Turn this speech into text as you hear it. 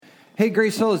Hey,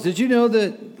 Grace Hills, did you know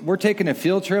that we're taking a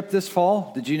field trip this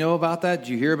fall? Did you know about that? Did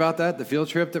you hear about that, the field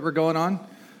trip that we're going on?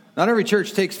 Not every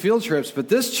church takes field trips, but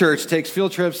this church takes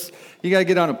field trips. You got to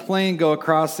get on a plane, go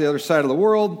across the other side of the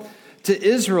world to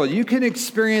Israel. You can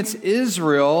experience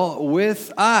Israel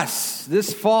with us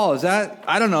this fall.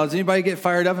 I don't know, does anybody get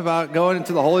fired up about going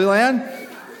into the Holy Land?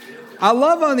 I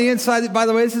love on the inside, by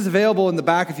the way, this is available in the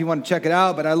back if you want to check it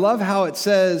out, but I love how it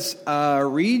says,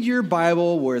 read your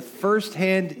Bible with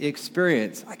firsthand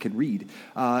experience. I can read.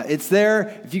 It's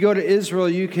there. If you go to Israel,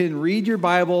 you can read your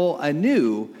Bible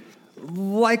anew,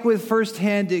 like with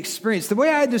firsthand experience. The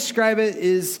way I describe it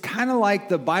is kind of like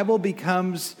the Bible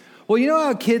becomes, well, you know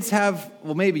how kids have,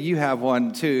 well, maybe you have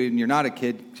one too, and you're not a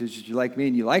kid because you're like me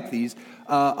and you like these.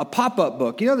 A pop-up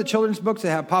book. You know the children's books that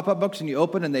have pop-up books and you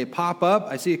open and they pop up?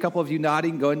 I see a couple of you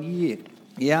nodding, going, yeah.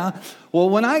 Yeah? Well,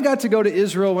 when I got to go to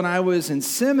Israel when I was in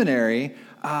seminary,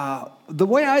 the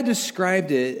way I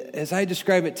described it, as I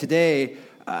describe it today,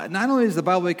 not only does the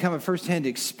Bible become a first-hand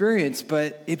experience,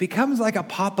 but it becomes like a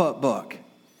pop-up book.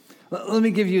 Let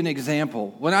me give you an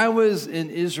example. When I was in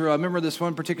Israel, I remember this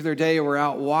one particular day we're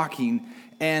out walking,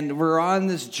 and we're on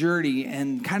this journey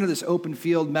and kind of this open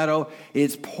field meadow.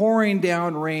 It's pouring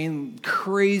down rain,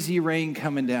 crazy rain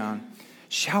coming down.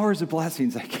 Showers of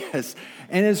blessings, I guess.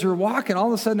 And as we're walking, all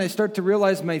of a sudden I start to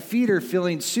realize my feet are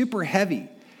feeling super heavy.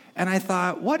 And I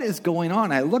thought, what is going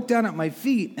on? I look down at my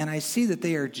feet and I see that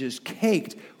they are just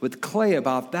caked with clay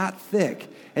about that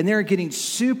thick. And they're getting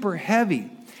super heavy.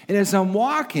 And as I'm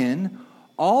walking,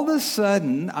 all of a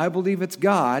sudden, I believe it's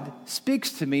God,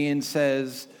 speaks to me and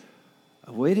says, I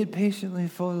waited patiently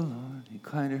for the Lord. He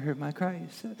kind of heard my cry.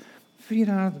 He said, feet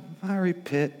out of the miry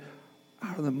pit,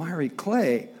 out of the miry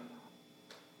clay.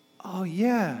 Oh,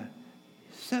 yeah.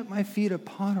 He set my feet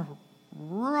upon a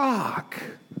rock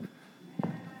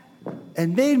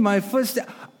and made my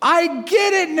footsteps. I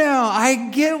get it now. I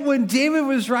get when David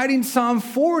was writing Psalm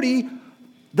 40,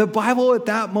 the Bible at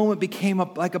that moment became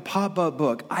like a pop-up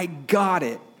book. I got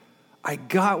it. I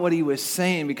got what he was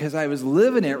saying because I was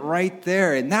living it right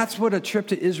there. And that's what a trip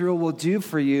to Israel will do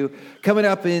for you coming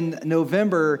up in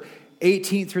November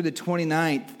 18th through the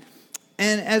 29th.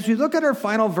 And as we look at our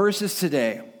final verses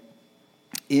today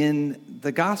in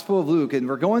the Gospel of Luke, and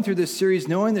we're going through this series,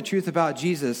 Knowing the Truth About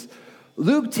Jesus,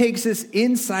 Luke takes us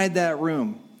inside that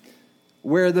room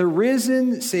where the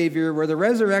risen Savior, where the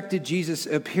resurrected Jesus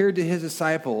appeared to his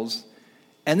disciples.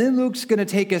 And then Luke's going to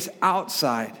take us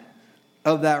outside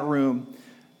of that room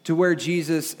to where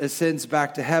Jesus ascends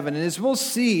back to heaven. And as we'll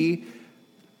see,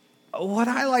 what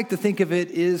I like to think of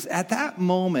it is at that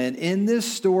moment in this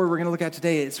story we're going to look at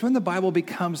today, it's when the Bible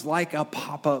becomes like a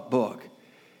pop-up book.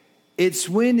 It's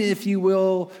when, if you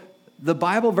will, the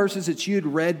Bible verses that you'd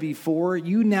read before,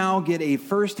 you now get a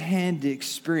firsthand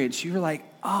experience. You're like,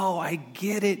 oh, I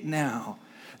get it now.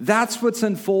 That's what's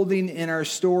unfolding in our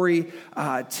story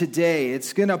today.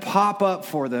 It's going to pop up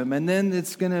for them, and then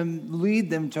it's going to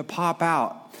lead them to pop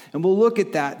out. And we'll look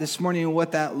at that this morning and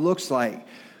what that looks like.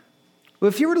 Well,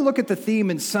 if you were to look at the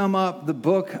theme and sum up the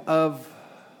book of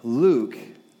Luke,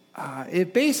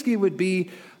 it basically would be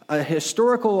a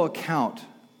historical account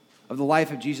of the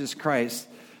life of Jesus Christ,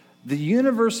 the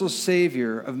universal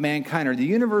Savior of mankind, or the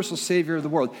universal Savior of the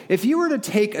world. If you were to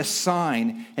take a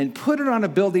sign and put it on a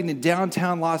building in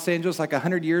downtown Los Angeles like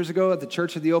 100 years ago at the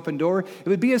Church of the Open Door, it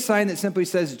would be a sign that simply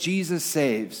says, Jesus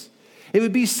saves. It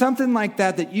would be something like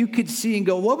that you could see and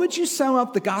go, what would you sum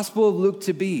up the Gospel of Luke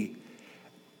to be?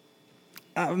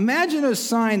 Imagine a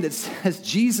sign that says,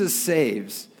 Jesus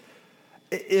saves.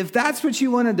 If that's what you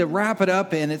wanted to wrap it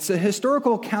up in, it's a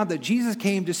historical account that Jesus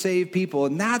came to save people.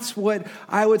 And that's what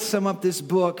I would sum up this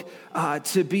book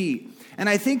to be. And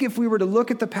I think if we were to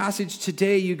look at the passage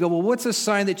today, you go, well, what's a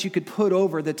sign that you could put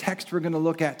over the text we're going to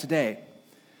look at today?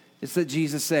 It's that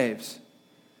Jesus saves.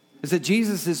 It's that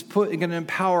Jesus is going to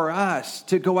empower us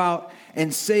to go out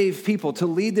and save people, to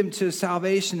lead them to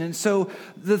salvation. And so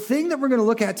the thing that we're going to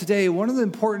look at today, one of the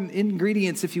important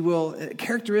ingredients, if you will,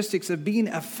 characteristics of being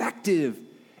effective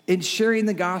in sharing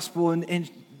the gospel and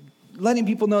letting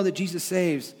people know that Jesus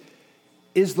saves,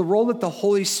 is the role that the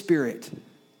Holy Spirit,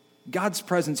 God's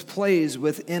presence, plays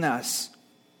within us.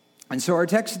 And so our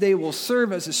text today will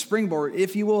serve as a springboard,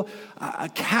 if you will, a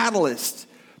catalyst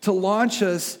to launch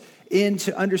us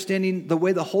into understanding the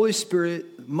way the Holy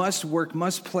Spirit must work,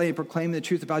 must play, and proclaim the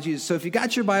truth about Jesus. So if you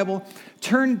got your Bible,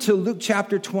 turn to Luke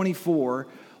chapter 24.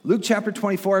 Luke chapter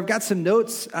 24. I've got some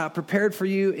notes prepared for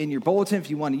you in your bulletin if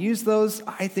you want to use those.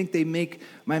 I think they make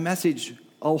my message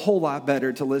a whole lot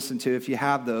better to listen to if you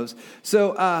have those.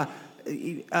 So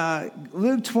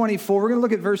Luke 24, we're going to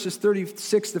look at verses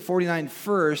 36 to 49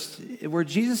 first, where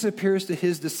Jesus appears to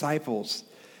his disciples.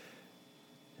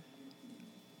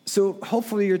 So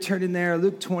hopefully you're turning there,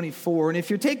 Luke 24. And if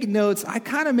you're taking notes, I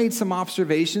kind of made some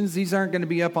observations. These aren't going to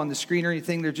be up on the screen or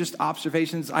anything. They're just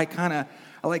observations. I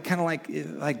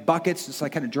like buckets, just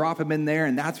like kind of drop them in there.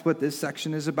 And that's what this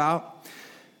section is about.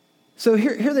 So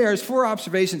here they are, 4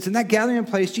 observations. In that gathering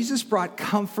place, Jesus brought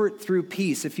comfort through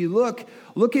peace. If you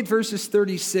look at verses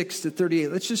 36 to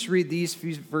 38. Let's just read these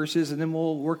few verses, and then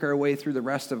we'll work our way through the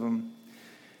rest of them.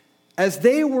 As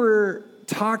they were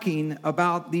talking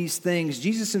about these things,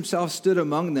 Jesus himself stood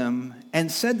among them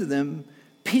and said to them,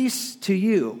 "Peace to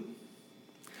you."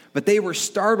 But they were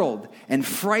startled and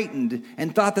frightened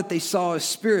and thought that they saw a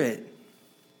spirit.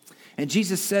 And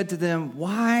Jesus said to them,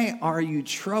 "Why are you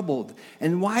troubled?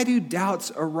 And why do doubts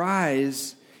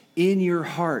arise in your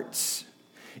hearts?"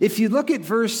 If you look at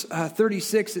verse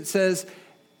 36, it says,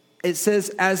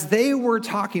 as they were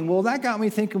talking. Well, that got me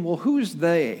thinking, well, who's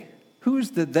they?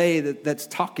 Who's the they that's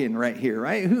talking right here,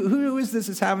 right? Who is this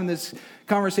that's having this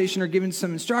conversation or giving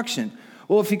some instruction?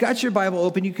 Well, if you got your Bible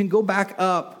open, you can go back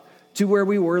up to where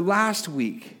we were last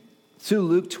week, to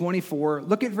Luke 24.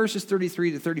 Look at verses 33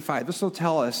 to 35. This will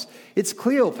tell us it's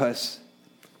Cleopas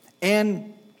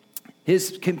and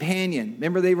his companion.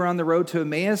 Remember, they were on the road to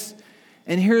Emmaus?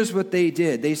 And here's what they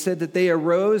did. They said that they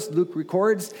arose, Luke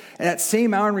records, at that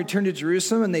same hour and returned to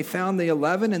Jerusalem, and they found the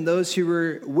 11 and those who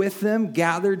were with them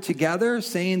gathered together,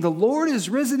 saying, "The Lord is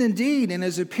risen indeed and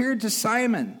has appeared to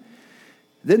Simon."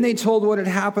 Then they told what had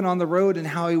happened on the road and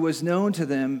how he was known to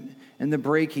them in the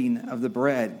breaking of the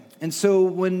bread. And so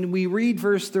when we read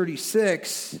verse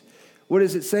 36, what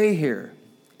does it say here?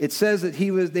 It says that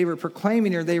they were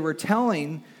proclaiming, or they were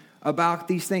telling about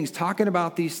these things, talking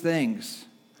about these things,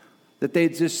 that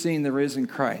they'd just seen the risen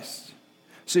Christ.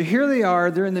 So here they are,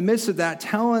 they're in the midst of that,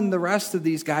 telling the rest of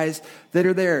these guys that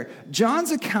are there. John's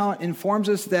account informs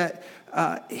us that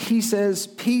he says,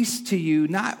 "Peace to you,"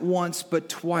 not once, but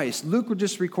twice. Luke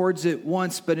just records it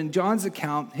once, but in John's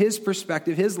account, his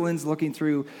perspective, his lens looking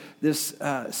through this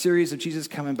series of Jesus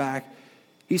coming back,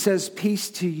 he says, "Peace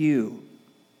to you."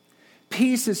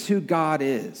 Peace is who God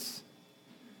is.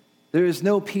 There is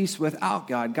no peace without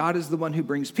God. God is the one who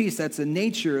brings peace. That's a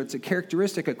nature, it's a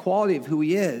characteristic, a quality of who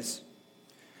he is.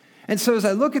 And so as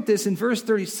I look at this in verse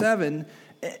 37,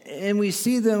 and we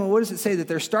see them, what does it say? That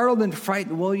they're startled and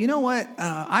frightened. Well, you know what?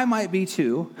 I might be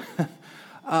too,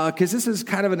 because this is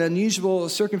kind of an unusual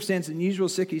circumstance, unusual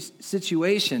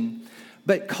situation.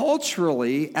 But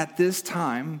culturally, at this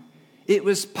time, it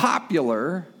was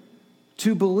popular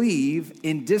to believe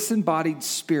in disembodied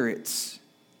spirits.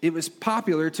 It was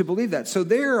popular to believe that. So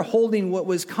they're holding what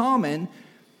was common.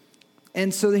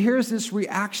 And so here's this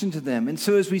reaction to them. And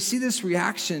so as we see this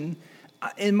reaction,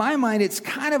 in my mind, it's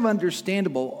kind of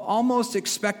understandable, almost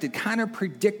expected, kind of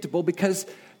predictable, because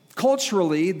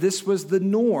culturally, this was the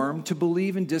norm to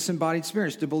believe in disembodied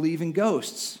spirits, to believe in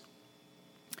ghosts.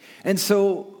 And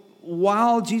so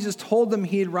while Jesus told them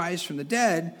he had rise from the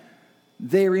dead,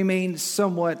 they remained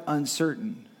somewhat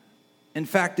uncertain. In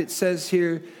fact, it says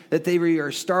here that they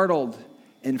are startled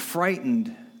and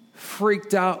frightened.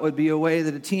 Freaked out would be a way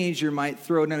that a teenager might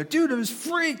throw it. Dude, I was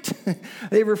freaked.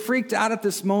 They were freaked out at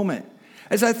this moment.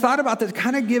 As I thought about that,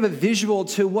 kind of give a visual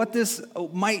to what this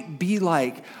might be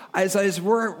like. As I was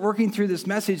working through this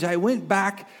message, I went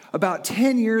back about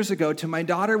 10 years ago to my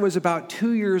daughter was about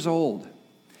 2 years old.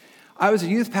 I was a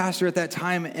youth pastor at that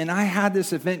time, and I had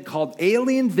this event called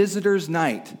Alien Visitors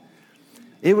Night.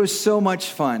 It was so much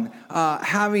fun.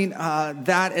 Having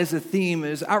that as a theme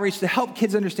is outreach to help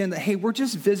kids understand that, hey, we're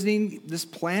just visiting this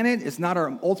planet. It's not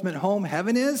our ultimate home.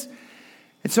 Heaven is.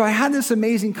 And so I had this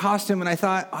amazing costume, and I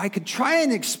thought I could try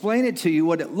and explain it to you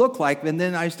what it looked like. And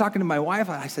then I was talking to my wife,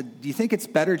 and I said, "Do you think it's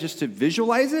better just to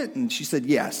visualize it?" And she said,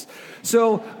 "Yes."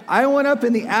 So I went up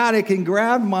in the attic and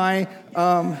grabbed my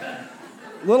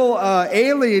little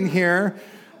alien here.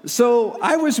 So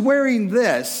I was wearing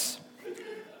this.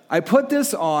 I put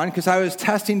this on because I was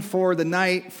testing for the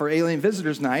night, for Alien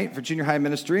Visitors Night, for junior high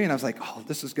ministry, and I was like, oh,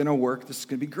 this is going to work. This is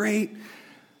going to be great.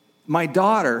 My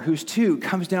daughter, who's 2,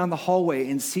 comes down the hallway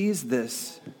and sees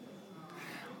this.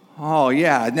 Oh,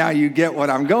 yeah, now you get what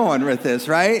I'm going with this,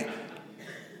 right?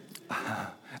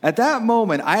 At that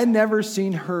moment, I had never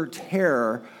seen her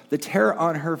terror, the terror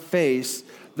on her face,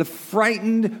 the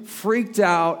frightened, freaked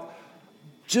out,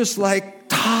 just like,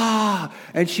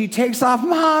 and she takes off,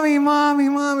 "Mommy, mommy,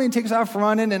 mommy," and takes off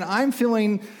running, and I'm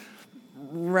feeling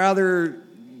rather,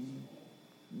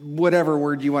 whatever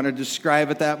word you want to describe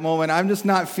at that moment. I'm just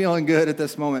not feeling good at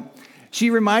this moment. She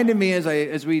reminded me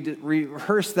as we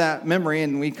rehearsed that memory,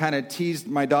 and we kind of teased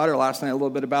my daughter last night a little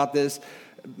bit about this.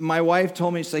 My wife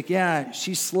told me, she's like, "Yeah,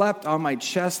 she slept on my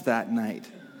chest that night."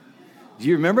 Do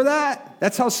you remember that?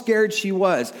 That's how scared she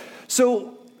was.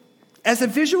 So as a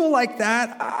visual like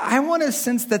that, I want to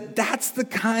sense that that's the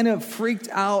kind of freaked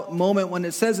out moment when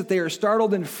it says that they are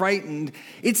startled and frightened.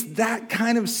 It's that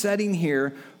kind of setting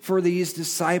here for these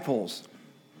disciples.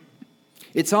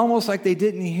 It's almost like they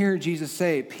didn't hear Jesus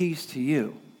say, "Peace to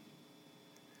you."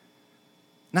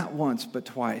 Not once, but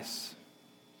twice.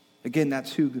 Again,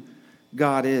 that's who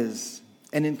God is.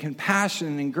 And in compassion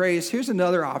and in grace, here's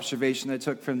another observation I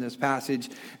took from this passage.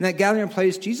 In that gathering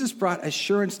place, Jesus brought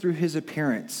assurance through his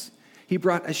appearance. He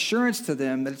brought assurance to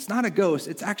them that it's not a ghost,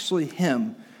 it's actually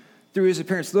him through his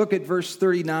appearance. Look at verse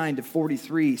 39 to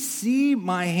 43. "See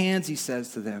my hands," he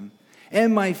says to them,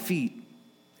 "and my feet,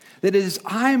 that it is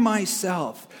I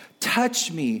myself.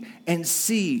 Touch me and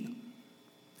see.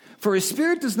 For a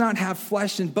spirit does not have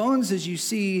flesh and bones as you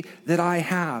see that I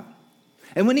have."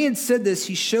 And when he had said this,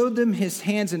 he showed them his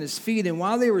hands and his feet. And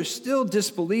while they were still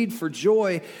disbelieved for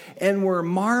joy and were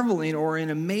marveling or in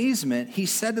amazement, he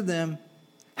said to them,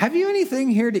 "Have you anything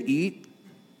here to eat?"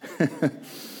 I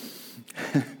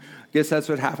guess that's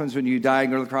what happens when you die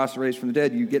and go to the cross and raise from the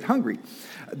dead. You get hungry.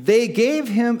 They gave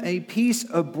him a piece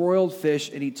of broiled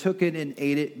fish, and he took it and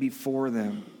ate it before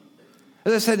them.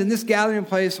 As I said, in this gathering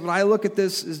place, when I look at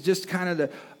this, is just kind of to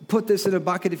put this in a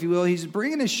bucket, if you will. He's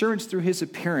bringing assurance through his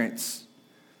appearance.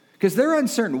 Because they're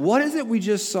uncertain. What is it we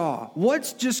just saw?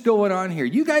 What's just going on here?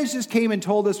 You guys just came and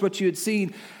told us what you had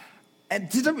seen. And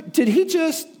did he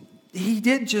just... He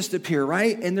did just appear,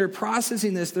 right? And they're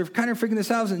processing this. They're kind of freaking this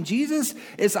out. And Jesus,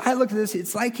 as I look at this,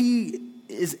 it's like he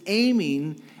is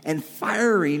aiming and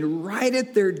firing right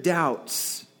at their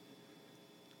doubts.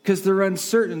 Because they're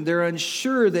uncertain. They're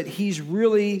unsure that he's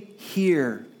really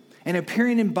here and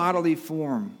appearing in bodily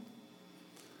form.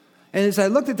 And as I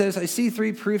looked at this, I see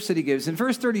three proofs that he gives. In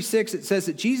verse 36, it says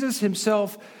that Jesus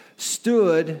himself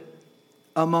stood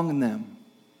among them.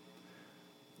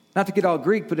 Not to get all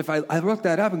Greek, but if I look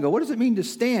that up and go, what does it mean to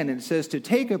stand? And it says to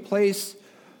take a place,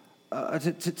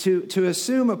 to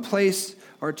assume a place,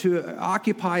 or to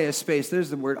occupy a space. There's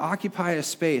the word, occupy a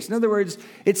space. In other words,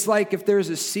 it's like if there's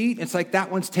a seat, it's like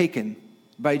that one's taken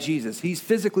by Jesus. He's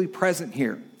physically present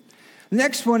here. The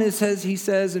next one he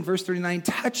says in verse 39,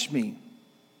 touch me.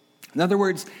 In other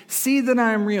words, see that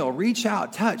I'm real. Reach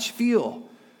out, touch, feel.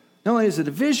 Not only is it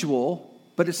a visual,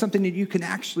 but it's something that you can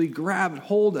actually grab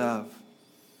hold of.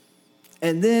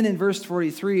 And then in verse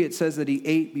 43, it says that he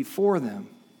ate before them.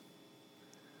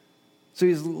 So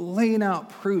he's laying out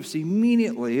proofs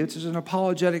immediately. It's an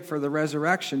apologetic for the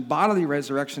resurrection, bodily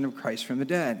resurrection of Christ from the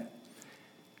dead.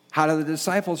 How do the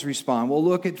disciples respond? Well,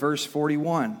 look at verse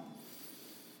 41.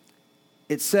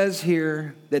 It says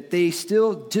here that they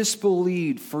still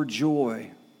disbelieved for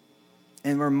joy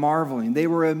and were marveling. They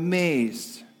were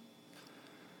amazed.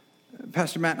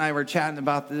 Pastor Matt and I were chatting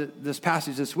about this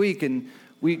passage this week, and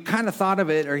we kind of thought of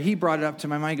it, or he brought it up to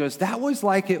my mind. He goes, that was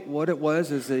like what it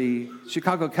was as a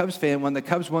Chicago Cubs fan when the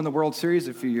Cubs won the World Series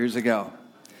a few years ago.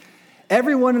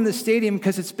 Everyone in the stadium,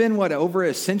 because it's been, over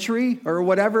a century or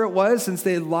whatever it was since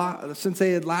they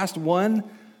had last won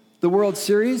the World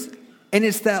Series. And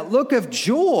it's that look of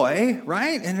joy,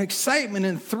 right? And excitement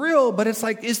and thrill. But it's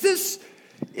like, is this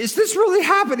really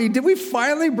happening? Did we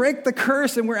finally break the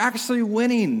curse and we're actually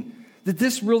winning? Did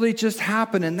this really just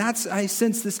happen? And I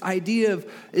sense this idea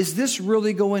of, is this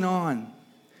really going on?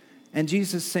 And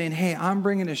Jesus is saying, hey, I'm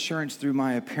bringing assurance through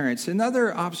my appearance.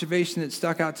 Another observation that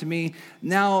stuck out to me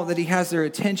now that he has their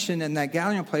attention in that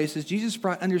gathering place is Jesus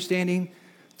brought understanding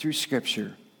through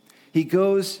Scripture. He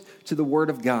goes to the Word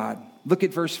of God. Look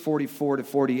at verse 44 to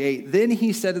 48. Then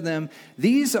he said to them,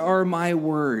 these are my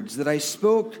words that I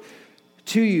spoke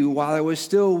to you while I was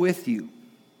still with you.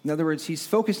 In other words, he's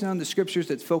focusing on the Scriptures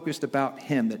that's focused about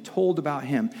him, that told about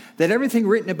him. That everything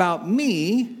written about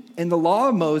me in the law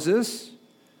of Moses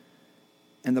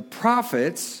and the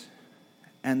prophets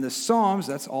and the Psalms,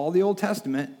 that's all the Old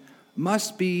Testament,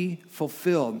 must be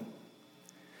fulfilled.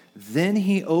 Then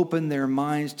he opened their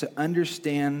minds to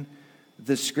understand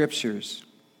the Scriptures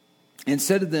and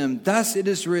said to them, thus it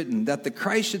is written that the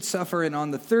Christ should suffer and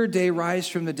on the third day rise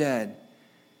from the dead,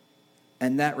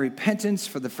 and that repentance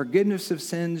for the forgiveness of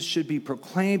sins should be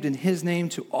proclaimed in his name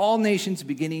to all nations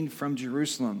beginning from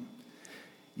Jerusalem.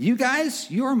 You guys,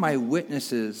 you are my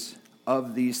witnesses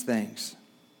of these things.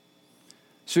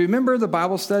 So remember the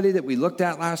Bible study that we looked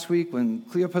at last week when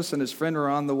Cleopas and his friend were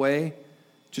on the way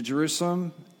to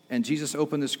Jerusalem and Jesus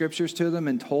opened the Scriptures to them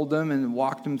and told them and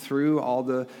walked them through all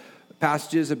the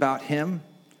passages about him?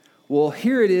 Well,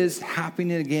 here it is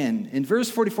happening again. In verse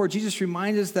 44, Jesus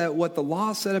reminds us that what the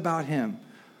law said about him,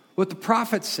 what the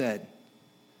prophets said,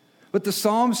 what the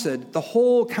Psalms said, the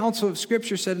whole counsel of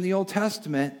Scripture said in the Old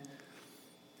Testament,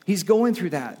 he's going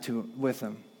through that with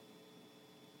them.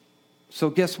 So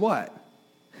guess what?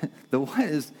 The what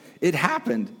is, it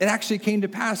happened. It actually came to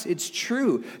pass. It's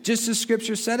true. Just as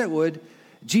Scripture said it would,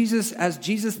 Jesus,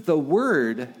 the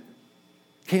Word,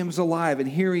 comes alive, and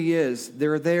here he is.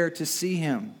 They're there to see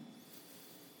him.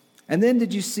 And then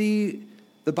did you see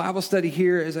the Bible study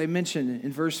here, as I mentioned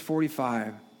in verse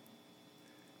 45?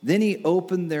 Then he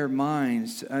opened their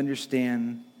minds to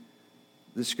understand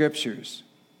the Scriptures.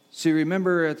 So you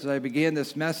remember as I began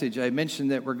this message, I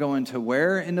mentioned that we're going to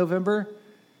where in November?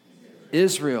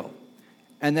 Israel.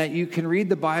 And that you can read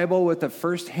the Bible with a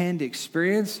first-hand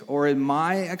experience, or in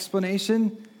my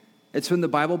explanation, it's when the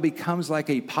Bible becomes like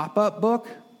a pop-up book.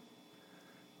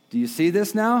 Do you see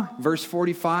this now? Verse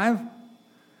 45.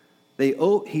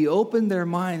 He opened their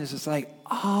minds. It's like,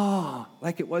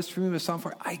 like it was for me with Psalm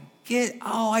 4. I get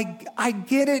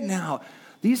it now.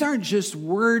 These aren't just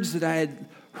words that I had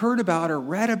heard about or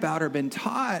read about or been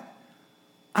taught.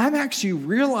 I'm actually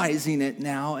realizing it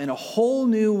now in a whole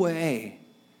new way.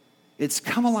 It's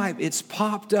come alive. It's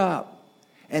popped up.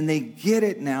 And they get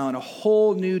it now in a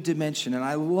whole new dimension. And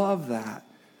I love that.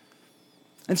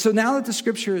 And so now that the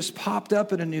Scripture has popped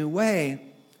up in a new way,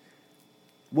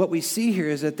 what we see here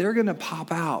is that they're going to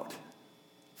pop out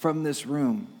from this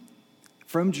room,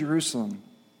 from Jerusalem,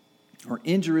 or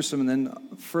in Jerusalem, and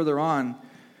then further on,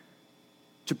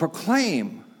 to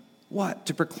proclaim what?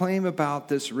 To proclaim about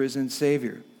this risen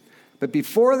Savior. But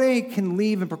before they can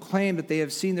leave and proclaim that they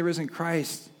have seen the risen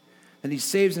Christ, and he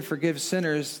saves and forgives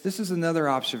sinners, this is another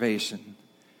observation.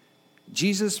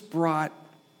 Jesus brought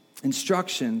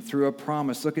instruction through a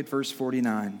promise. Look at verse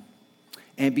 49.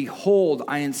 And behold,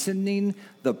 I am sending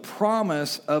the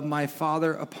promise of my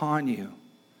Father upon you.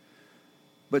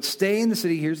 But stay in the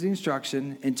city, here's the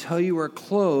instruction, until you are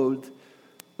clothed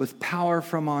with power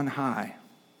from on high.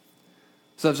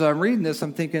 So as I'm reading this,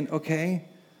 I'm thinking, okay,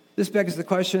 this begs the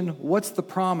question, what's the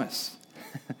promise?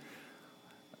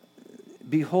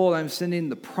 Behold, I'm sending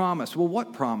the promise. Well,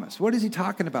 what promise? What is he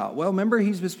talking about? Well, remember,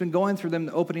 he's just been going through them,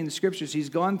 opening the Scriptures. He's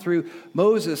gone through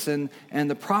Moses and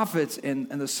the prophets and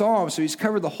the Psalms. So he's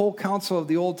covered the whole counsel of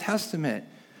the Old Testament.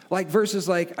 Like verses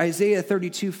like Isaiah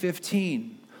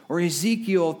 32:15, or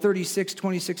Ezekiel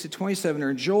 36:26-27,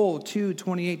 or Joel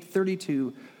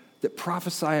 2:28-32, that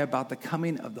prophesy about the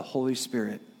coming of the Holy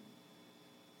Spirit.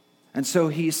 And so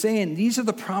he's saying, these are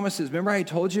the promises. Remember I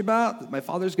told you about that my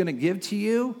Father's going to give to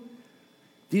you?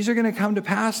 These are going to come to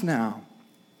pass now.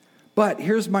 But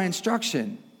here's my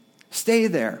instruction. Stay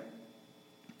there.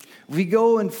 If we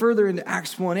go and further into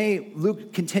Acts 1:8,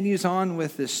 Luke continues on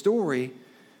with this story.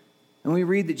 And we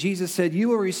read that Jesus said, you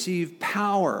will receive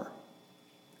power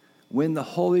when the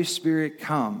Holy Spirit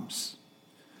comes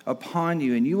upon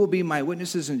you. And you will be my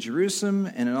witnesses in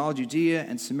Jerusalem and in all Judea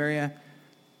and Samaria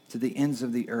to the ends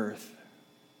of the earth.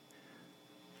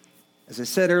 As I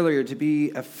said earlier, to be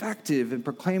effective in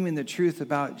proclaiming the truth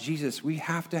about Jesus, we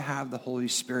have to have the Holy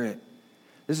Spirit.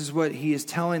 This is what he is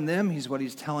telling them. He's what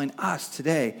he's telling us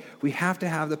today. We have to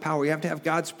have the power. We have to have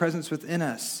God's presence within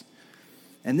us.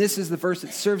 And this is the verse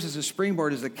that serves as a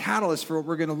springboard, as a catalyst for what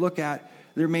we're going to look at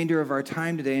the remainder of our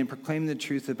time today in proclaiming the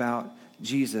truth about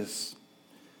Jesus.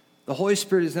 The Holy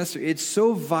Spirit is necessary. It's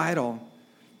so vital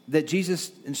that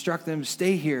Jesus instructed them to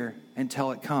stay here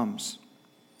until it comes.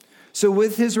 So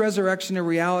with his resurrection a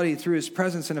reality through his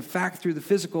presence, and a fact through the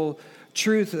physical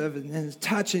truth of and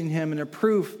touching him, and a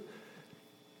proof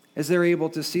as they're able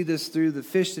to see this through the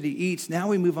fish that he eats, now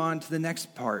we move on to the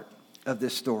next part of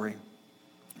this story.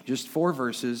 Just 4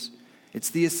 verses. It's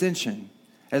the ascension,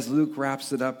 as Luke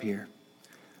wraps it up here.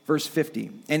 Verse 50.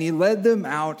 And he led them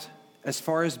out as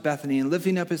far as Bethany, and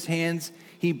lifting up his hands,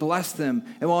 he blessed them.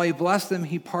 And while he blessed them,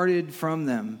 he parted from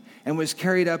them and was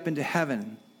carried up into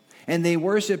heaven. And they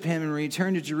worshiped him and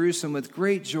returned to Jerusalem with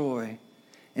great joy,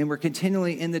 and were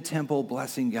continually in the temple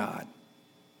blessing God.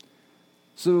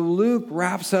 So Luke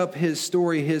wraps up his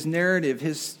story, his narrative,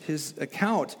 his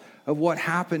account of what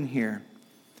happened here.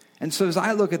 And so as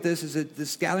I look at this, is that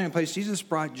this gathering place, Jesus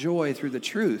brought joy through the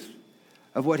truth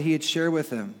of what he had shared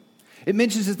with them. It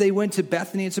mentions that they went to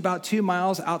Bethany. It's about 2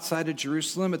 miles outside of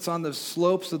Jerusalem. It's on the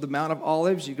slopes of the Mount of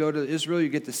Olives. You go to Israel, you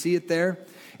get to see it there.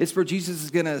 It's where Jesus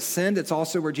is going to ascend. It's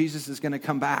also where Jesus is going to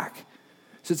come back.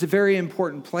 So it's a very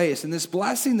important place. And this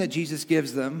blessing that Jesus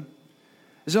gives them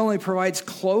is not only provides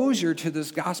closure to this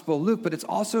Gospel of Luke, but it's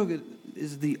also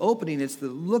is the opening. It's the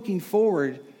looking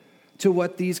forward to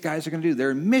what these guys are going to do.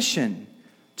 Their mission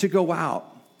to go out.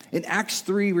 In Acts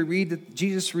 3, we read that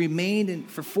Jesus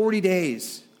remained for 40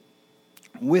 days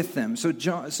with them. So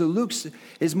Luke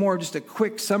is more just a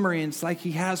quick summary, and it's like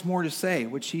he has more to say,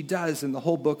 which he does in the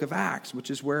whole book of Acts, which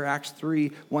is where Acts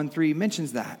 3:1-3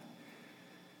 mentions that.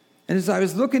 And as I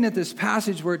was looking at this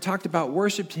passage where it talked about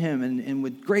worship him and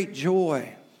with great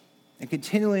joy and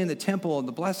continually in the temple and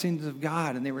the blessings of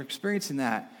God, and they were experiencing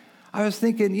that, I was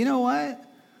thinking, you know what?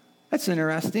 That's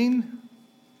interesting.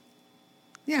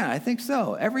 Yeah, I think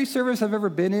so. Every service I've ever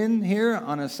been in here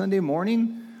on a Sunday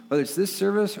morning, whether it's this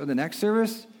service or the next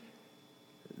service,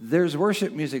 there's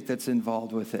worship music that's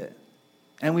involved with it.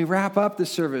 And we wrap up the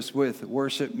service with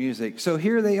worship music. So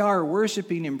here they are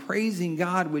worshiping and praising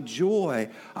God with joy.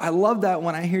 I love that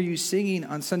when I hear you singing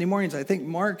on Sunday mornings. I think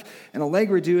Mark and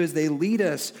Allegra do as they lead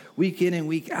us week in and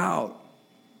week out.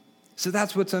 So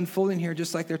that's what's unfolding here,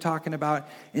 just like they're talking about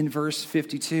in verse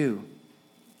 52.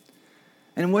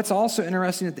 And what's also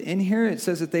interesting at the end here, it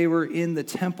says that they were in the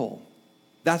temple.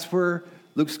 That's where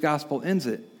Luke's gospel ends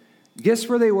it. Guess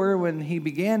where they were when he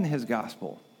began his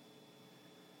gospel?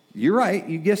 You're right.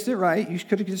 You guessed it right. You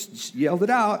could have just yelled it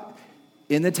out.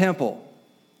 In the temple.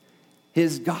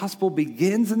 His gospel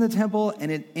begins in the temple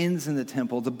and it ends in the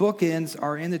temple. The bookends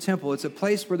are in the temple. It's a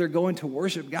place where they're going to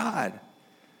worship God.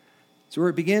 It's where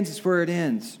it begins. It's where it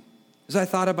ends. As I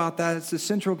thought about that, it's the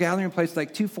central gathering place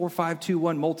like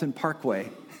 24521 Moulton Parkway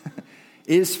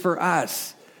is for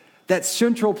us. That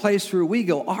central place where we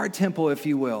go, our temple, if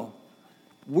you will.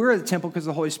 We're the temple because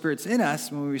the Holy Spirit's in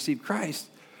us when we receive Christ.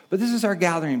 But this is our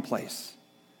gathering place.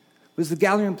 It was the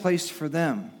gathering place for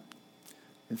them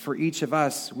and for each of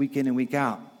us week in and week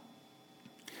out.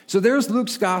 So there's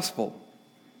Luke's gospel.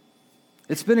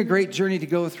 It's been a great journey to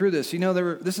go through this. You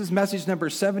know, this is message number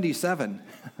 77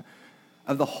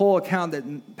 of the whole account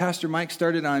that Pastor Mike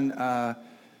started on,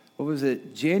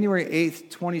 January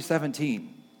 8th,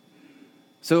 2017.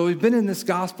 So we've been in this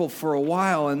gospel for a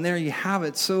while, and there you have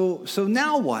it. So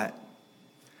now what?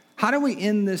 How do we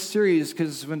end this series?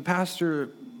 Because when Pastor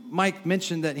Mike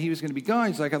mentioned that he was going to be going,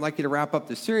 he's like, I'd like you to wrap up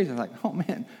this series. I'm like, oh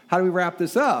man, how do we wrap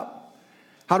this up?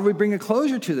 How do we bring a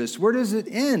closure to this? Where does it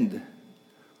end?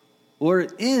 Well,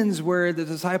 it ends where the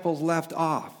disciples left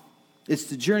off. It's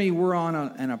the journey we're on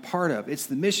and a part of. It's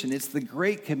the mission. It's the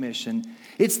Great Commission.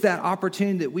 It's that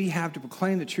opportunity that we have to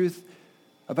proclaim the truth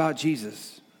about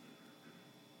Jesus.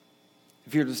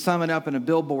 If you're to sum it up in a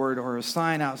billboard or a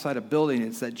sign outside a building,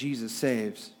 it's that Jesus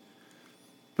saves.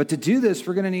 But to do this,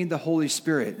 we're going to need the Holy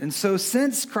Spirit. And so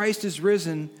since Christ is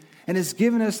risen and has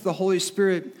given us the Holy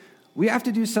Spirit, we have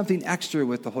to do something extra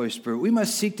with the Holy Spirit. We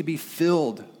must seek to be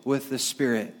filled with the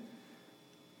Spirit.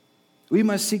 We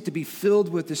must seek to be filled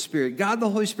with the Spirit. God, the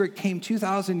Holy Spirit, came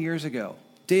 2,000 years ago,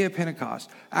 day of Pentecost.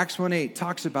 Acts 1:8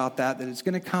 talks about that it's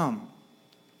going to come.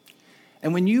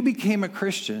 And when you became a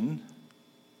Christian,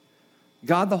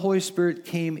 God, the Holy Spirit,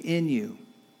 came in you.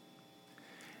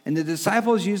 And the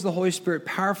disciples used the Holy Spirit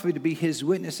powerfully to be his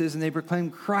witnesses, and they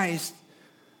proclaimed Christ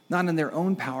not in their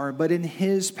own power, but in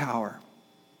his power.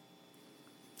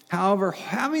 However,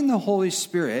 having the Holy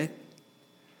Spirit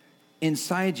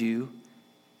inside you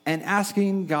and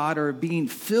asking God or being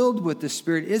filled with the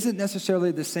Spirit isn't necessarily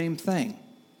the same thing.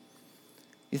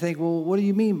 You think, well, what do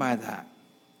you mean by that?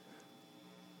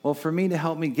 Well, for me to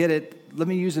help me get it, let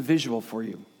me use a visual for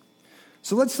you.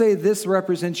 So let's say this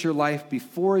represents your life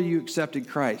before you accepted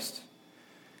Christ.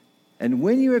 And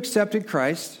when you accepted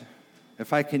Christ,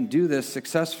 if I can do this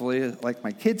successfully like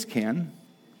my kids can,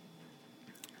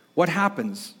 what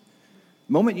happens?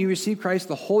 The moment you receive Christ,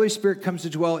 the Holy Spirit comes to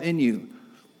dwell in you.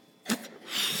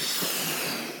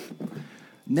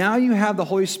 Now you have the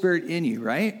Holy Spirit in you,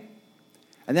 right?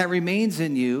 And that remains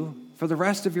in you for the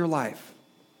rest of your life.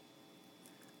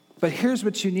 But here's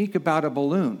what's unique about a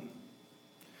balloon.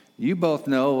 You both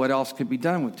know what else could be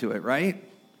done to it, right?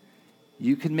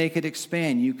 You can make it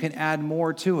expand. You can add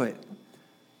more to it.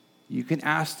 You can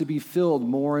ask to be filled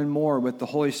more and more with the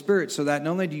Holy Spirit so that not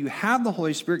only do you have the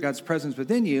Holy Spirit, God's presence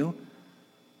within you,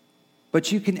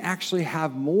 but you can actually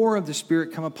have more of the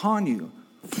Spirit come upon you.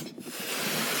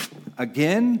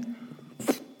 Again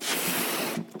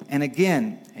and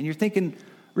again. And you're thinking,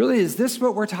 really, is this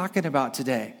what we're talking about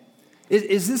today?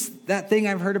 Is this that thing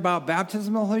I've heard about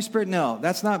baptism of the Holy Spirit? No,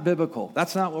 that's not biblical.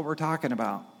 That's not what we're talking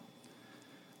about.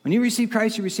 When you receive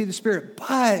Christ, you receive the Spirit.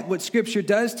 But what Scripture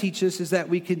does teach us is that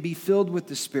we can be filled with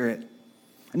the Spirit.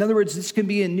 In other words, this can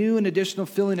be a new and additional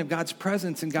filling of God's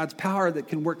presence and God's power that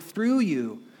can work through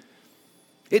you.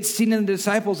 It's seen in the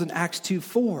disciples in Acts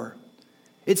 2:4.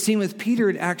 It's seen with Peter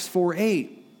in Acts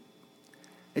 4:8.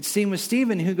 It's seen with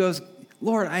Stephen who goes,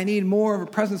 Lord, I need more of a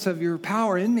presence of your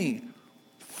power in me.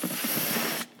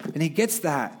 And he gets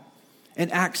that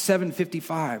in Acts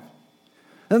 7:55.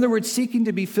 In other words, seeking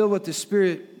to be filled with the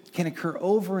Spirit can occur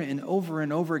over and over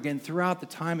and over again throughout the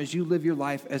time as you live your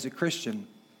life as a Christian.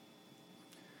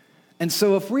 And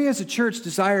so if we as a church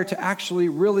desire to actually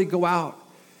really go out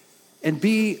and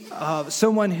be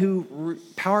someone who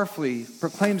powerfully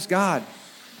proclaims God.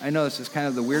 I know this is kind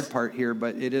of the weird part here,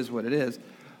 but it is what it is.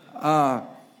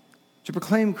 To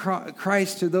proclaim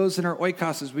Christ to those in our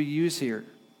oikos as we use here.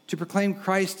 To proclaim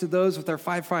Christ to those with our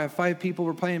 5 people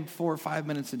we're praying for 5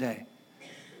 minutes a day.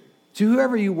 To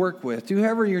whoever you work with, to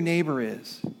whoever your neighbor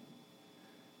is.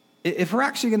 If we're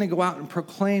actually going to go out and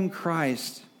proclaim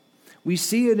Christ, we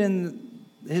see it in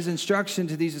his instruction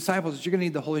to these disciples that you're going to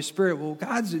need the Holy Spirit. Well,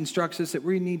 God instructs us that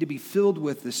we need to be filled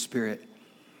with the Spirit.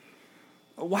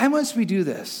 Why must we do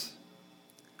this?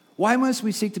 Why must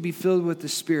we seek to be filled with the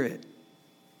Spirit?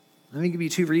 Let me give you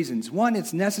 2 reasons. One,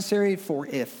 it's necessary for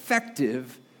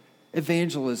effective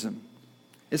evangelism.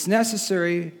 It's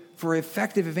necessary for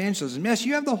effective evangelism. Yes,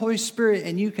 you have the Holy Spirit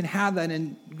and you can have that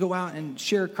and go out and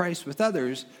share Christ with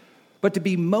others. But to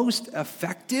be most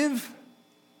effective,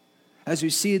 as we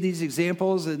see these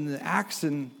examples in the Acts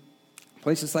and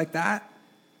places like that,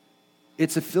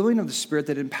 it's a filling of the Spirit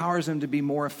that empowers them to be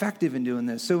more effective in doing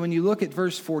this. So when you look at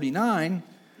verse 49,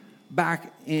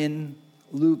 back in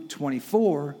Luke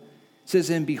 24, it says,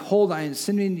 "And behold, I am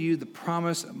sending to you the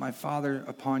promise of my Father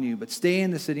upon you. But stay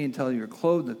in the city until you are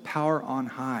clothed with power on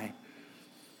high."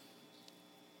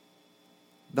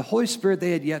 The Holy Spirit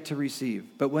they had yet to receive.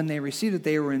 But when they received it,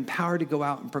 they were empowered to go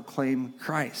out and proclaim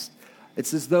Christ.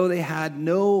 It's as though they had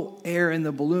no air in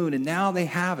the balloon, and now they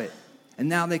have it. And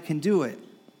now they can do it.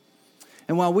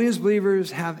 And while we as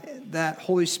believers have that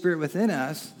Holy Spirit within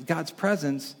us, God's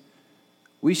presence,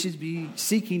 we should be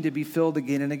seeking to be filled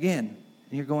again and again.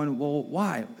 And you're going, well,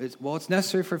 why? It's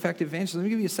necessary for effective evangelism. Let me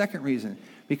give you a second reason.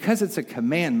 Because it's a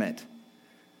commandment.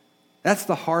 That's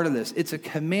the heart of this. It's a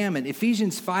commandment.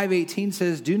 Ephesians 5:18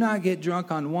 says, "Do not get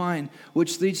drunk on wine,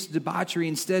 which leads to debauchery.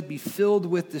 Instead, be filled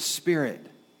with the Spirit."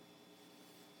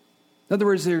 In other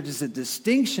words, there's a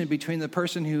distinction between the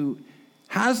person who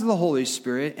has the Holy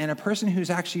Spirit and a person who's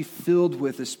actually filled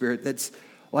with the Spirit. That's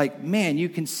like, man, you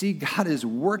can see God is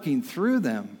working through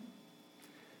them.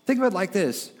 Think about it like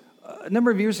this. A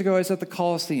number of years ago, I was at the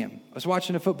Coliseum. I was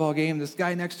watching a football game. This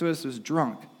guy next to us was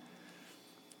drunk.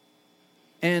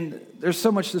 And there's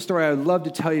so much to the story I would love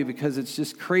to tell you because it's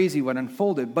just crazy what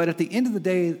unfolded. But at the end of the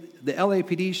day, the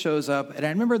LAPD shows up, and I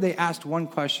remember they asked one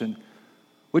question: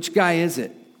 which guy is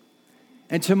it?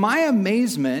 And to my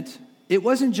amazement, it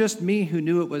wasn't just me who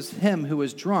knew it was him who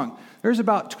was drunk. There's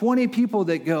about 20 people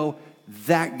that go,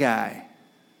 "That guy."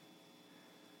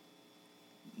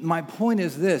 My point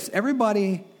is this: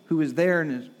 everybody who was there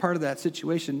and is part of that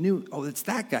situation knew, oh, it's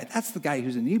that guy. That's the guy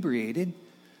who's inebriated.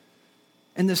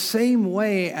 In the same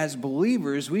way as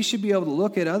believers, we should be able to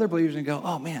look at other believers and go,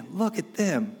 oh man, look at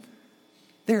them.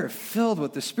 They're filled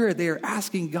with the Spirit. They are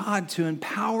asking God to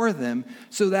empower them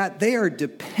so that they are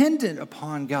dependent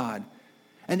upon God.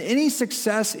 And any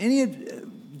success, any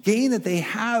gain that they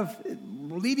have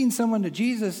leading someone to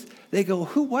Jesus, they go,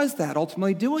 who was that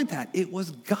ultimately doing that? It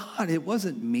was God. It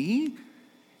wasn't me.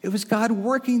 It was God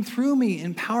working through me,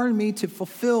 empowering me to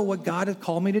fulfill what God had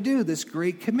called me to do, this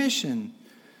great commission.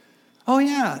 Oh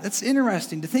yeah, that's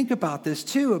interesting to think about this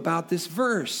too, about this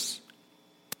verse.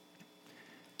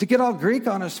 To get all Greek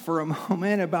on us for a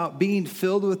moment about being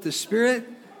filled with the Spirit,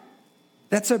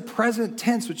 that's a present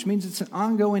tense, which means it's an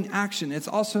ongoing action. It's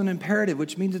also an imperative,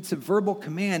 which means it's a verbal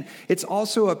command. It's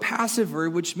also a passive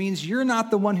verb, which means you're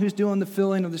not the one who's doing the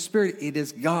filling of the Spirit. It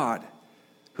is God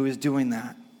who is doing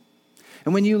that.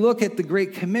 And when you look at the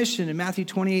Great Commission in Matthew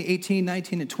 28, 18,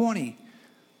 19, and 20,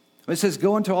 it says,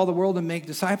 go into all the world and make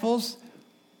disciples.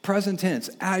 Present tense,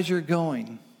 as you're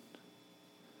going.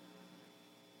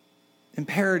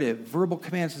 Imperative, verbal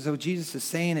commands, as though Jesus is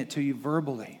saying it to you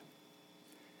verbally.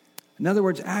 In other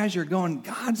words, as you're going,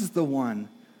 God's the one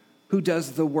who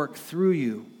does the work through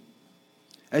you.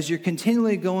 As you're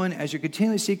continually going, as you're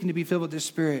continually seeking to be filled with the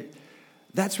Spirit,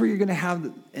 that's where you're going to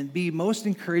have and be most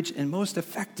encouraged and most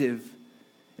effective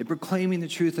in proclaiming the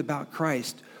truth about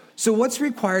Christ. So what's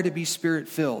required to be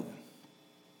Spirit-filled?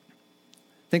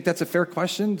 Think that's a fair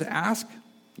question to ask?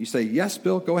 You say, yes,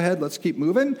 Bill, go ahead, let's keep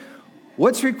moving.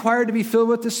 What's required to be filled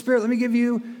with the Spirit? Let me give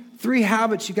you 3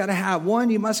 habits you got to have. 1,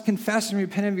 you must confess and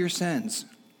repent of your sins.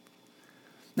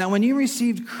 Now, when you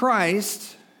received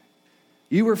Christ,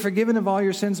 you were forgiven of all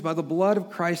your sins by the blood of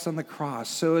Christ on the cross.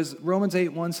 So as Romans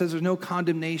 8:1 says, there's no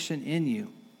condemnation in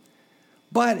you.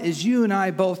 But as you and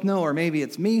I both know, or maybe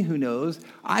it's me who knows,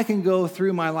 I can go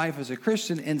through my life as a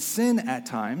Christian and sin at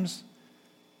times.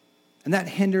 And that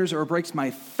hinders or breaks my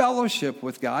fellowship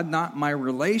with God, not my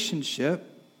relationship.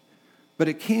 But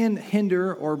it can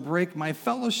hinder or break my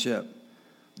fellowship.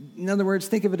 In other words,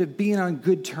 think of it as being on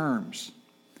good terms.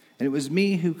 And it was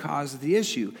me who caused the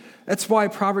issue. That's why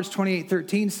Proverbs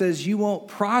 28:13 says you won't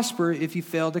prosper if you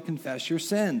fail to confess your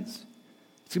sins.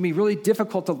 It's going to be really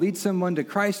difficult to lead someone to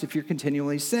Christ if you're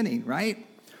continually sinning, right?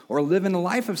 Or living a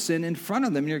life of sin in front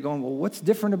of them. And you're going, well, what's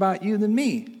different about you than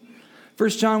me? 1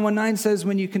 John 1:9 says,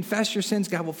 when you confess your sins,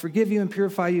 God will forgive you and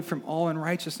purify you from all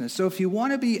unrighteousness. So if you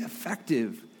want to be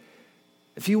effective,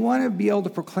 if you want to be able to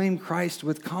proclaim Christ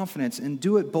with confidence and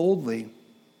do it boldly,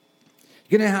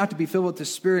 you're going to have to be filled with the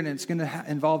Spirit, and it's going to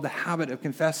involve the habit of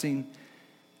confessing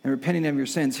and repenting of your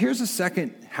sins. Here's a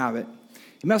second habit.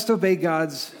 You must obey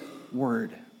God's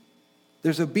word.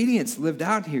 There's obedience lived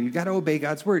out here. You've got to obey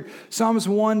God's word. Psalms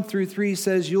 1-3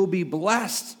 says you'll be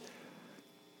blessed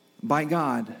by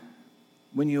God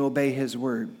when you obey his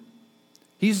word.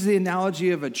 He uses the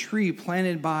analogy of a tree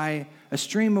planted by a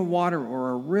stream of water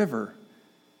or a river.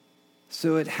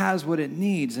 So it has what it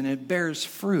needs and it bears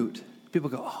fruit. People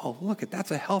go, oh, look,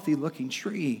 that's a healthy looking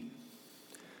tree.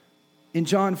 In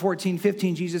John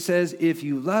 14:15, Jesus says, if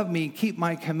you love me, keep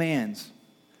my commands.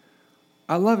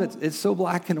 I love it. It's so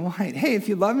black and white. Hey, if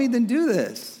you love me, then do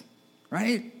this,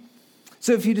 right?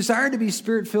 So if you desire to be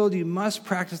Spirit-filled, you must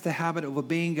practice the habit of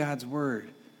obeying God's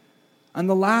word. And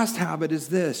the last habit is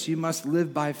this: you must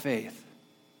live by faith.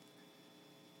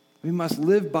 We must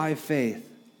live by faith.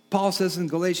 Paul says in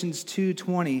Galatians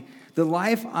 2:20, the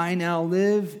life I now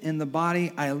live in the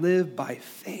body, I live by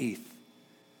faith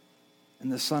in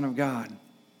the Son of God.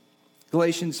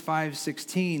 Galatians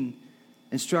 5:16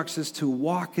 instructs us to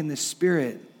walk in the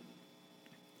Spirit,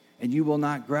 and you will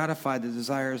not gratify the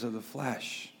desires of the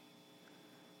flesh.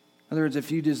 In other words, if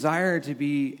you desire to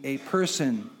be a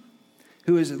person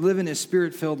who is living a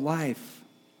Spirit-filled life,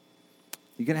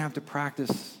 you're going to have to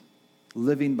practice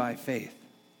living by faith.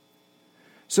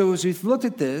 So as we've looked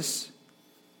at this,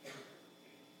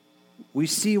 we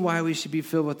see why we should be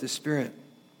filled with the Spirit.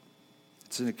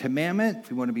 It's a commandment if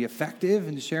we want to be effective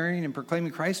in sharing and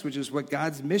proclaiming Christ, which is what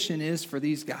God's mission is for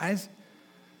these guys.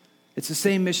 It's the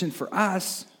same mission for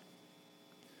us.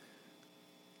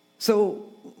 So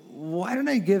why did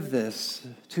I give this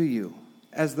to you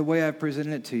as the way I've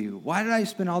presented it to you? Why did I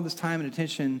spend all this time and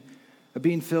attention of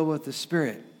being filled with the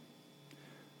Spirit?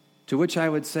 To which I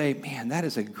would say, man, that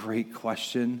is a great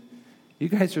question. You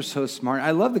guys are so smart.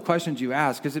 I love the questions you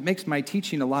ask because it makes my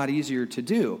teaching a lot easier to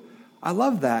do. I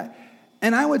love that.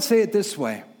 And I would say it this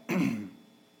way.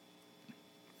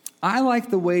 I like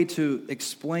the way to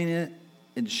explain it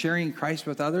in sharing Christ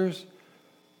with others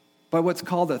by what's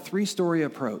called a 3-story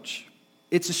approach.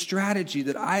 It's a strategy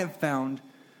that I have found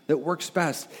that works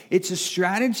best. It's a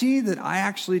strategy that I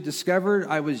actually discovered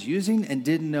I was using and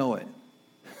didn't know it.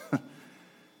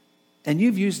 And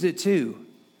you've used it too.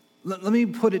 Let me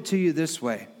put it to you this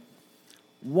way.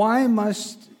 Why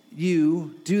must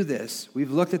you do this?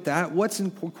 We've looked at that. What's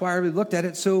required? We've looked at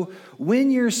it. So when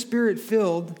you're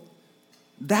Spirit-filled,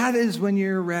 that is when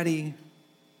you're ready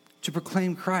to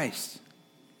proclaim Christ.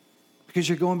 Because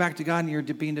you're going back to God and you're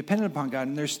being dependent upon God.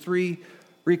 And there's 3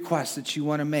 requests that you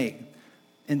want to make.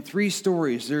 In 3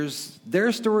 stories. There's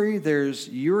their story, there's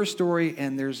your story,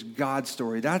 and there's God's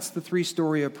story. That's the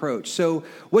 3-story approach. So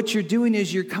what you're doing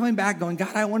is you're coming back going,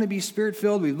 God, I want to be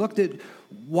Spirit-filled. We looked at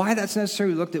why that's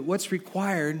necessary. We looked at what's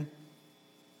required.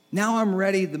 Now I'm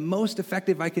ready, the most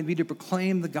effective I can be to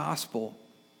proclaim the gospel.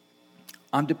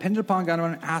 I'm dependent upon God.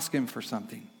 I'm going to ask him for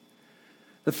something.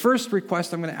 The first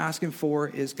request I'm going to ask him for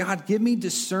is, God, give me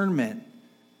discernment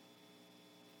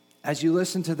as you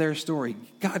listen to their story.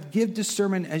 God, give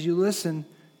discernment as you listen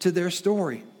to their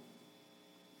story.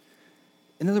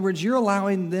 In other words, you're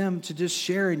allowing them to just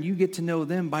share and you get to know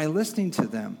them by listening to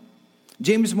them.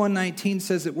 James 1:19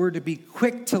 says that we're to be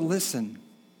quick to listen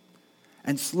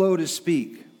and slow to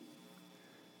speak.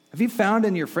 Have you found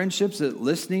in your friendships that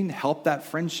listening helped that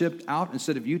friendship out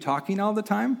instead of you talking all the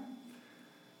time?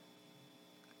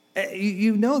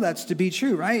 You know that's to be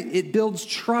true, right? It builds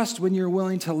trust when you're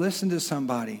willing to listen to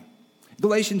somebody.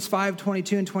 Galatians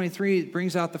 5:22 and 23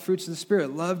 brings out the fruits of the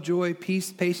Spirit: love, joy,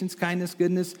 peace, patience, kindness,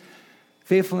 goodness,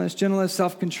 faithfulness, gentleness,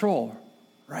 self-control,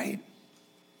 right?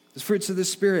 The fruits of the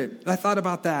Spirit. I thought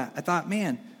about that. I thought,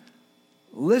 man,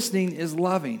 listening is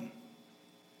loving.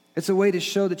 It's a way to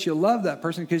show that you love that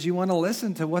person because you want to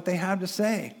listen to what they have to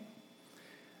say.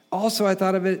 Also, I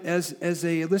thought of it as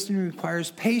a listening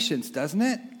requires patience, doesn't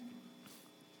it?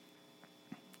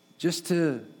 Just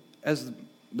to, as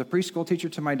the preschool teacher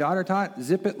to my daughter taught,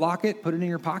 zip it, lock it, put it in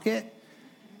your pocket.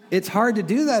 It's hard to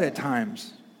do that at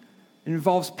times. It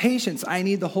involves patience. I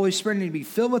need the Holy Spirit. I need to be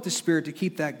filled with the Spirit to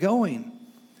keep that going.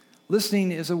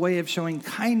 Listening is a way of showing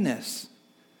kindness.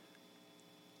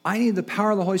 I need the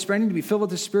power of the Holy Spirit. I need to be filled with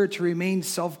the Spirit to remain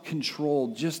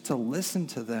self-controlled, just to listen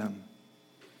to them.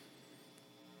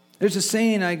 There's a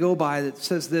saying I go by that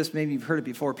says this, maybe you've heard it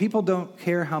before. People don't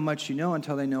care how much you know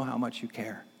until they know how much you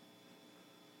care.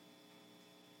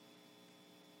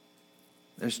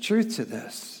 There's truth to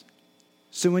this.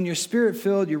 So when you're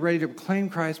Spirit-filled, you're ready to proclaim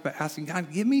Christ by asking,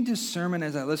 God, give me discernment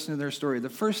as I listen to their story. The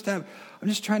first step, I'm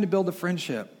just trying to build a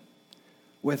friendship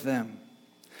with them.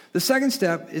 The second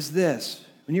step is this.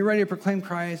 When you're ready to proclaim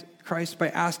Christ by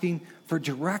asking for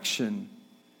direction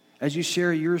as you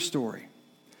share your story.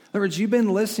 In other words, you've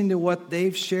been listening to what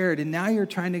they've shared, and now you're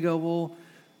trying to go, well,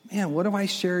 man, what do I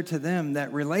share to them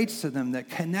that relates to them, that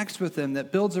connects with them,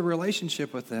 that builds a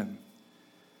relationship with them,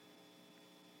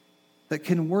 that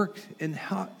can work and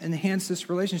enhance this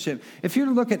relationship? If you were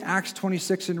to look at Acts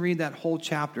 26 and read that whole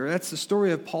chapter, that's the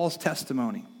story of Paul's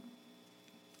testimony.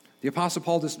 The Apostle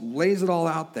Paul just lays it all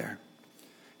out there.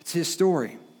 It's his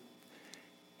story.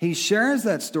 He shares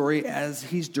that story as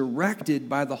he's directed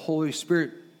by the Holy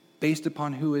Spirit based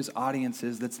upon who his audience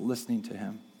is that's listening to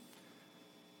him.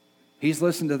 He's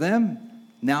listened to them.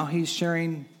 Now he's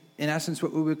sharing, in essence,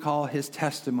 what we would call his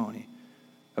testimony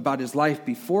about his life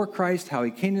before Christ, how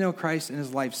he came to know Christ, and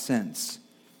his life since.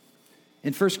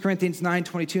 In 1 Corinthians 9,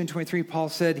 22 and 23, Paul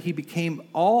said, he became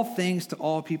all things to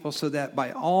all people so that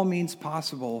by all means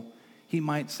possible, he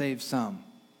might save some.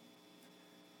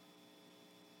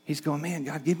 He's going, man,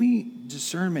 God, give me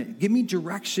discernment. Give me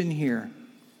direction here.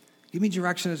 Give me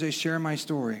direction as I share my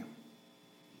story. In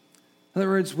other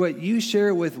words, what you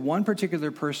share with one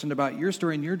particular person about your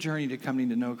story and your journey to coming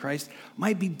to know Christ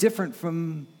might be different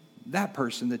from that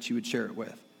person that you would share it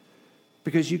with.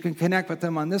 Because you can connect with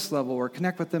them on this level or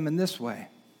connect with them in this way.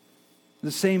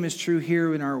 The same is true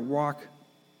here in our walk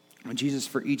with Jesus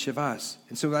for each of us.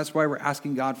 And so that's why we're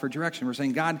asking God for direction. We're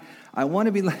saying, God, I want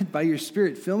to be led by your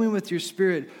Spirit. Fill me with your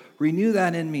Spirit. Renew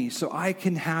that in me so I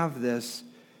can have this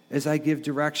as I give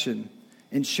direction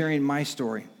in sharing my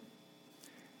story.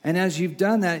 And as you've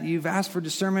done that, you've asked for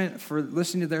discernment for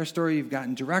listening to their story. You've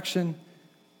gotten direction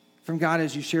from God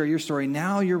as you share your story.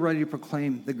 Now you're ready to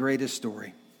proclaim the greatest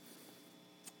story.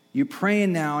 You're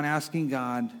praying now and asking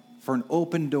God for an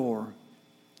open door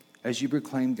as you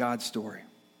proclaim God's story.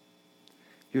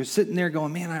 You're sitting there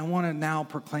going, man, I want to now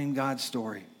proclaim God's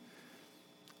story.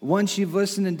 Once you've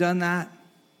listened and done that,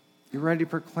 you're ready to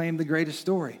proclaim the greatest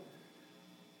story.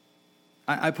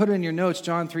 I put it in your notes,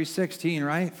 John 3:16,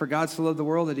 right? For God so loved the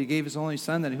world that he gave his only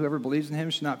son, that whoever believes in him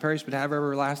should not perish but have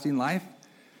everlasting life.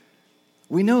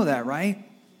 We know that, right?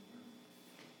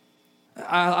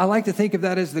 I like to think of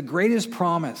that as the greatest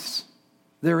promise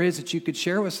there is that you could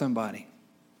share with somebody.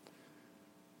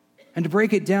 And to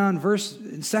break it down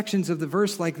in sections of the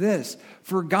verse like this.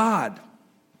 For God,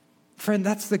 friend,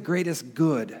 that's the greatest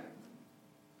good.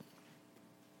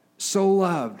 So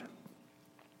loved.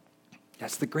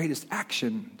 That's the greatest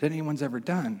action that anyone's ever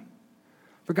done.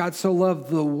 For God so loved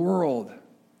the world.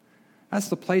 That's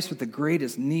the place with the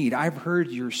greatest need. I've heard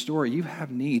your story. You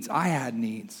have needs. I had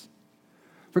needs.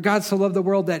 For God so loved the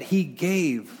world that he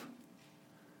gave.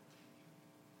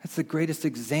 That's the greatest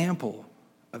example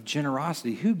of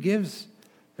generosity. Who gives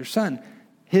their son?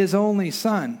 His only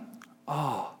son.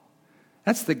 Oh,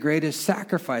 that's the greatest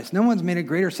sacrifice. No one's made a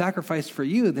greater sacrifice for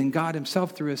you than God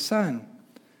himself through his son.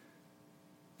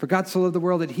 For God so loved the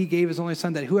world that he gave his only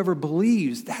son, that whoever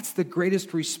believes, that's the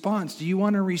greatest response. Do you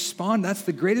want to respond? That's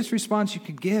the greatest response you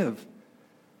could give.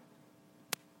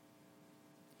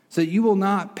 So you will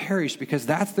not perish, because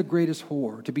that's the greatest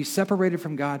horror, to be separated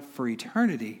from God for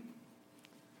eternity,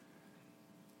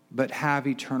 but have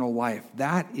eternal life.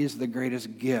 That is the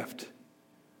greatest gift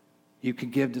you could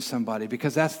give to somebody,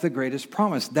 because that's the greatest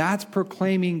promise. That's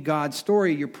proclaiming God's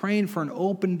story. You're praying for an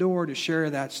open door to share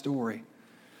that story.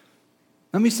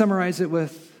 Let me summarize it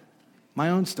with my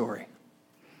own story.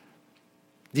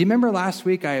 Do you remember last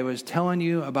week I was telling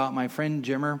you about my friend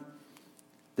Jimmer,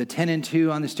 the 10 and 2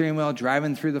 on the steering wheel,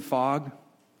 driving through the fog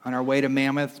on our way to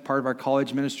Mammoth, part of our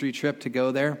college ministry trip to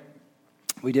go there?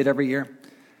 We did every year.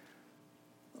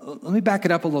 Let me back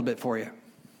it up a little bit for you.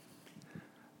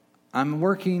 I'm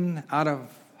working out of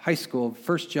high school,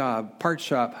 first job, part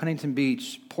shop, Huntington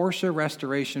Beach, Porsche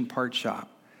Restoration Part Shop.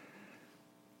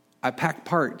 I pack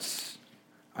parts.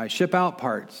 I ship out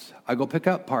parts. I go pick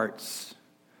up parts.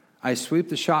 I sweep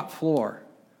the shop floor.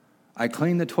 I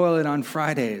clean the toilet on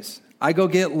Fridays. I go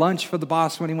get lunch for the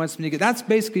boss when he wants me to get. That's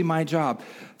basically my job.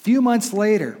 A few months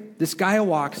later, this guy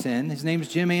walks in. His name's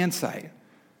Jim Ansight.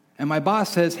 And my boss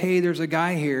says, hey, there's a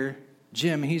guy here,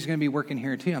 Jim. He's going to be working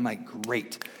here too. I'm like,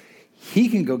 great. He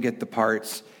can go get the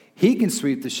parts. He can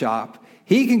sweep the shop.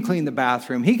 He can clean the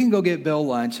bathroom. He can go get Bill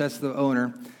lunch. That's the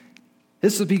owner.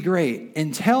 This will be great.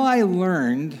 Until I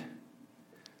learned,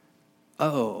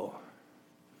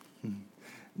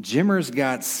 Jimmer's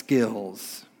got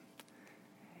skills.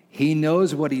 He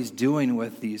knows what he's doing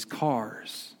with these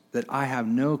cars that I have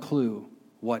no clue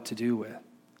what to do with.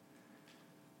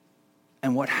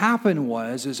 And what happened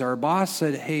was our boss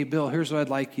said, hey, Bill, here's what I'd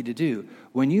like you to do.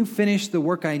 When you finish the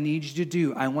work I need you to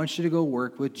do, I want you to go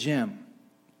work with Jim.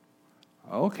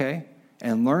 Okay.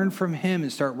 And learn from him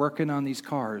and start working on these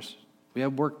cars. We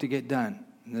have work to get done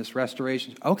in this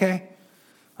restoration. Okay.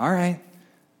 All right.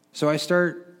 So I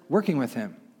start working with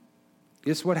him.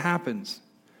 Guess what happens?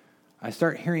 I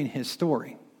start hearing his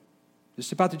story.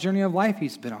 Just about the journey of life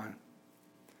he's been on.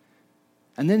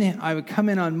 And then I would come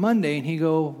in on Monday and he'd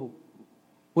go,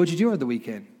 what'd you do over the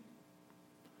weekend?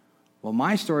 Well,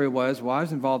 my story was, I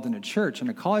was involved in a church, in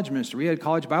a college ministry. We had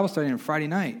college Bible study on Friday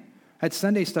night. Had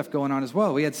Sunday stuff going on as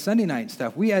well. We had Sunday night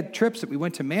stuff. We had trips that we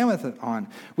went to Mammoth on.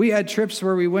 We had trips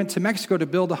where we went to Mexico to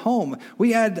build a home.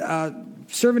 We had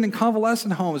serving in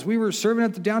convalescent homes. We were serving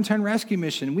at the Downtown Rescue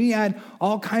Mission. We had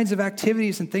all kinds of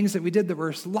activities and things that we did that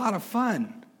were a lot of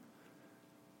fun.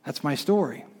 That's my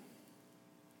story.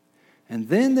 And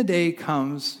then the day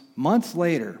comes, months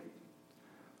later,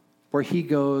 where he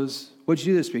goes, what'd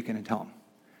you do this weekend? And tell him.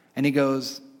 And he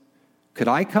goes, could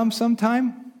I come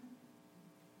sometime?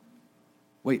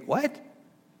 Wait, what?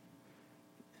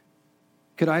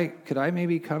 Could I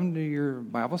maybe come to your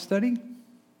Bible study?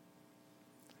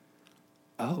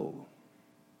 Oh,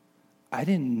 I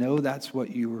didn't know that's what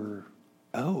you were.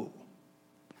 Oh.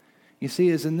 You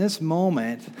see, as in this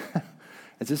moment,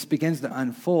 as this begins to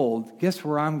unfold, guess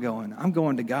where I'm going? I'm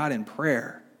going to God in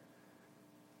prayer.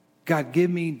 God,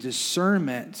 give me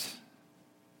discernment,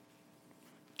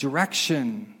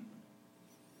 direction,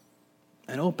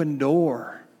 an open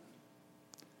door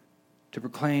to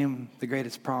proclaim the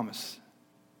greatest promise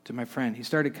to my friend. He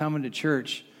started coming to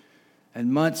church,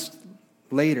 and months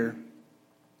later,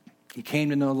 he came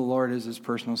to know the Lord as his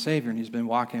personal Savior, and he's been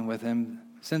walking with him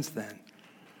since then.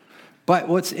 But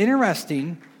what's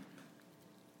interesting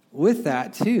with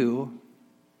that, too,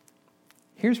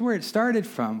 here's where it started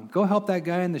from. Go help that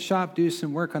guy in the shop do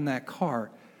some work on that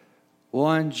car. Well,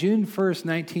 on June 1st,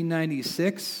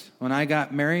 1996, when I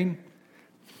got married,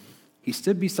 he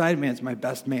stood beside me as my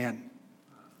best man.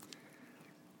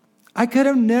 I could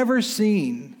have never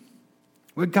seen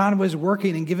what God was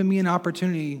working and given me an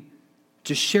opportunity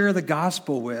to share the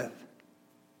gospel with.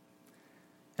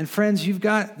 And friends, you've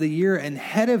got the year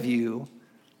ahead of you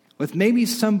with maybe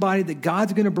somebody that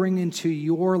God's going to bring into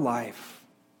your life.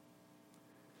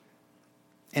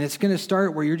 And it's going to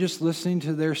start where you're just listening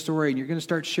to their story and you're going to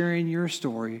start sharing your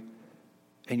story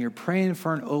and you're praying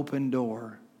for an open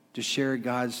door to share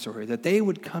God's story, that they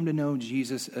would come to know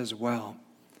Jesus as well.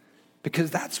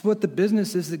 Because that's what the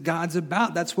business is that God's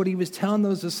about. That's what he was telling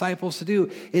those disciples to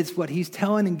do. It's what he's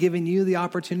telling and giving you the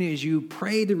opportunity as you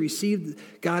pray to receive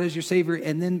God as your Savior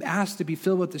and then ask to be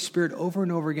filled with the Spirit over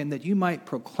and over again, that you might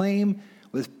proclaim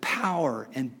with power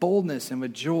and boldness and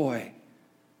with joy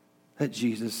that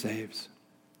Jesus saves.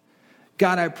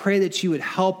 God, I pray that you would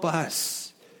help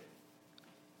us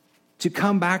to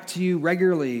come back to you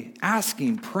regularly,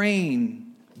 asking, praying,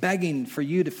 begging for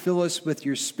you to fill us with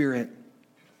your Spirit.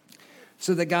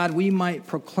 So that, God, we might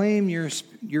proclaim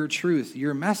your truth,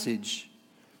 your message,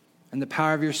 and the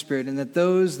power of your Spirit, and that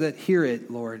those that hear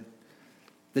it, Lord,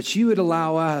 that you would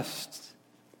allow us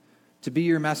to be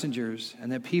your messengers,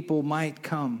 and that people might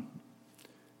come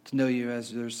to know you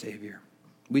as their Savior.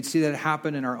 We'd see that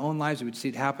happen in our own lives. We'd see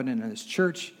it happen in this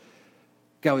church.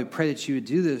 God, we pray that you would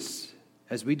do this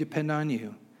as we depend on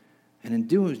you. And in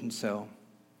doing so,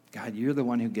 God, you're the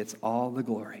one who gets all the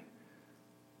glory.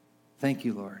 Thank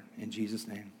you, Lord. In Jesus'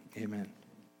 name, amen.